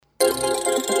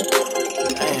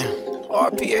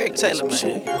RP Eric Taylor,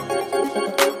 man.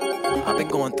 I've been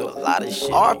going through a lot of shit.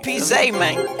 RP Zay,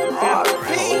 man.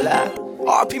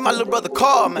 RP my little brother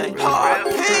Carl, man.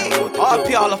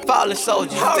 RP all the fallen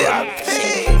soldiers.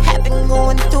 I've been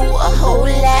going through a whole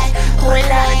lot,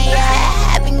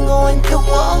 yeah. I've been going through a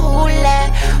whole lot,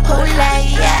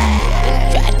 yeah.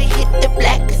 Been trying to hit the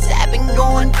black, cause I've been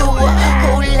going through a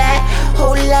whole lot,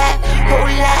 yeah. I've been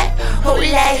going through a whole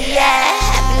lot, yeah.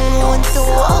 I've been going through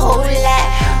a whole lot,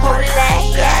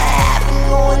 yeah. I've been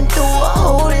going through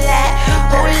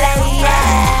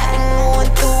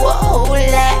a whole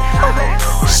lot,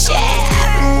 shit.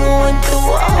 I've been going through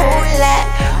a whole lot,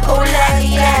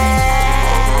 yeah.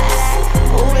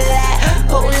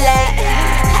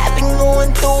 I've been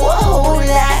going through a whole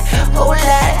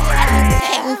lot.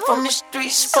 Came from the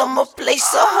streets, from a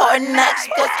place of hard knocks,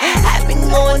 but I've been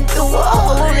going through a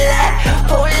whole lot,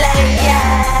 yeah.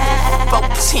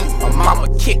 14, my mama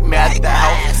kicked me out the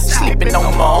house, sleeping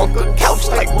on my uncle's couch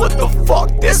like what the fuck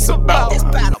this about?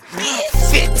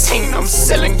 15, I'm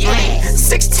selling green.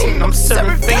 16, I'm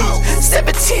serving things.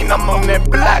 17, I'm on that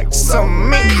block, some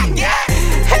mean.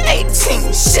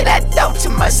 18, shit, I thought to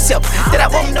myself that I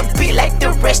wanna be like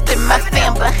the rest of my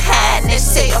fam behind this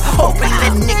cell, hoping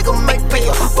that nigga make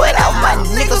bail, but all my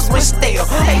niggas went stale.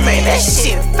 Hey man, that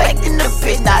shit fake in the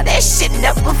bitch, nah, that shit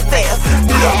never fail.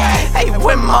 Yeah, hey,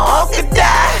 when my uncle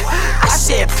died, I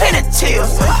shed plenty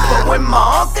tears, but when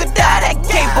my uncle died, I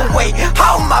gave away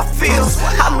all my feels.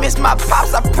 I miss my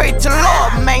pops, I pray to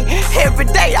Lord, man. Every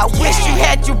day I wish you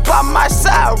had you by my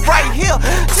side right here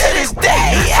to this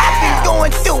day. I've been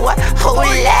going through a whole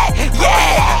lot,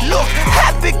 yeah. Look,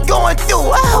 I've been going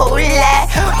through a whole lot.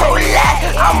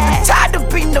 I'm tired of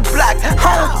beating the block, I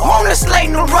don't wanna slay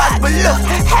no rock, but look,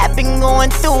 I've been going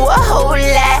through a whole lot,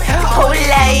 yeah.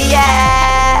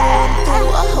 Through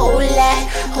a whole lot,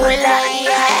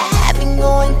 yeah. I've been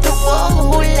going through a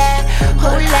whole lot,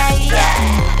 yeah.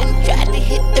 Been trying to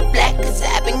hit the black, cause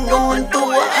I've been going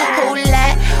through a whole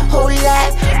lot,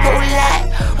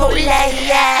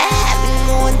 yeah. I've been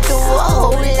going through a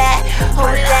whole lot, yeah.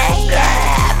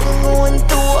 I've been going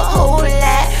through a whole lot,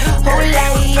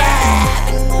 yeah.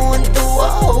 I've been going through a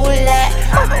whole lot,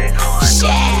 shit.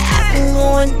 I've been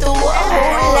going through a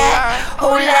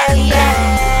whole lot, yeah.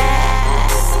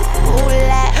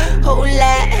 Whole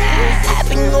lot. I've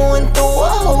been going through a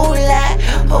whole lot.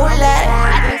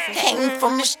 Came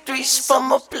from the streets,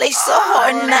 from a place of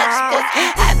hard knocks, but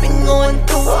I've been going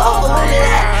through a whole lot,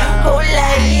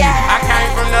 yeah. I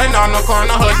came from nothing on no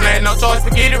corner hustling, no choice,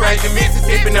 forget it, raised in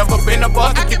Mississippi, never been a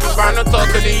boss to keep it round the talk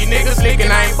to these niggas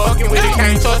slickin', I ain't fucking with it,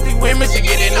 can't trust these women, she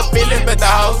get in the feelings, but the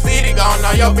whole city gon'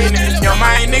 know your business. Your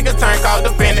main nigga turn called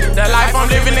defendant. The life I'm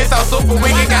living is so super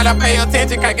wicked, gotta pay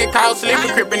attention, can't get caught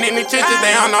slipping, creeping in the trenches,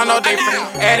 they don't know no different.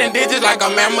 Adding digits like a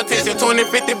mathematician, 20,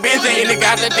 50 Benji, and it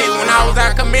got the dick. When I was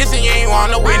out commission, you ain't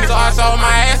wanna witness, so I sold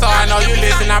my ass, so I know you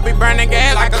listen. I be burning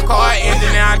gas like a car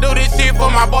engine, and I do this shit for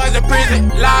my boys in prison,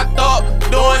 locked up,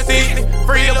 doing 60,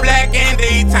 free the black in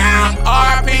D-Town.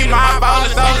 RP my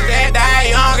fallen soldiers that die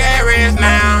young at rest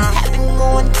now. I've been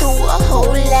going through a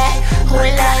whole lot,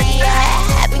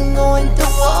 yeah. I've been going through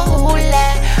a whole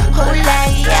lot,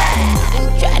 yeah. Been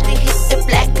trying to hit the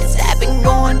black, cause I've been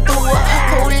going through a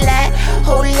whole lot,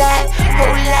 yeah. I've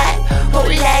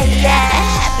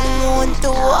been going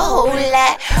through a whole lot, yeah.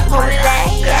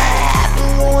 I've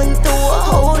been going through a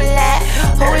whole lot,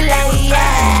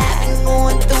 yeah. I've been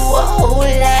going through a whole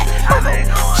lot,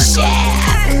 shit.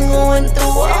 I've been going through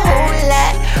a whole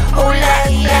lot,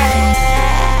 yeah.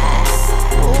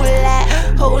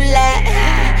 Whole lot.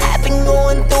 I've been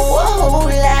going through a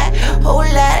whole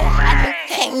lot.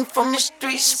 Came from the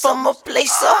streets, from a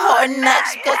place of hard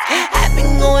knocks, but I've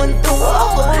been going through a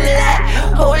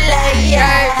whole lot,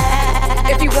 yeah.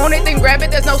 If you want it, then grab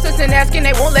it. There's no sense in asking,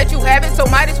 they won't let you have it. So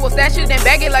might as well snatch it and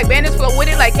bag it like bandits. Flow with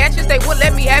it like catches, they won't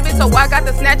let me have it. So I got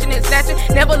the snatching and snatching.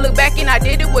 Never look back and I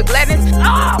did it with gladness.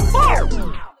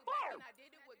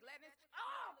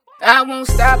 I won't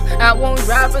stop, I won't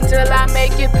drop until I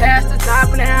make it past the top.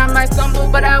 And I might stumble,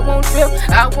 but I won't trip.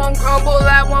 I won't crumble,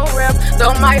 I won't rip.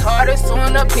 Though my heart is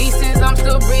torn to pieces, I'm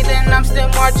still breathing, I'm still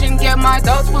marching. Get my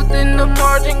thoughts within the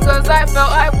margin, cause I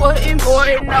felt I wasn't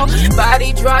important.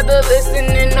 Nobody tried to listen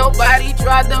and nobody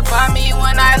tried to find me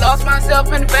when I lost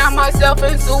myself and found myself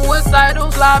in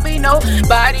suicidal lobby.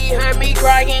 Nobody heard me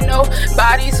crying,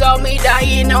 nobody saw me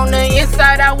dying. On the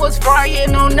inside I was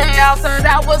frying, on the outside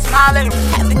I was smiling.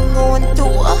 I've been going through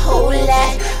a whole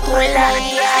lot,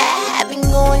 yeah. I've been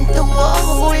going through a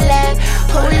whole lot,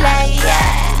 yeah.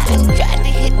 Been trying to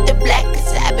hit the black,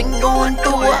 cause I've been going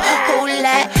through a whole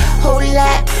lot,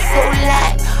 yeah.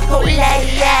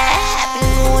 I've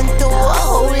been going through a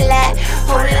whole lot,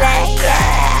 whole lot,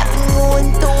 yeah. I've been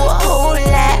going through a whole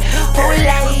lot,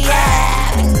 yeah.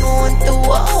 I've been going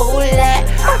through a whole lot,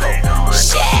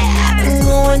 shit. I've been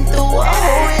going through a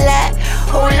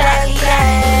whole lot,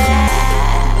 yeah.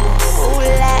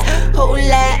 Whole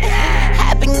lot.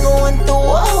 I've been going through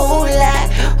a whole lot.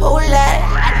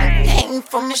 I came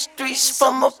from the streets,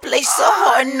 from a place of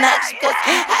hard knocks, 'cause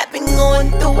I've been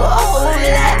going through a whole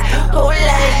lot,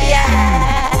 yeah.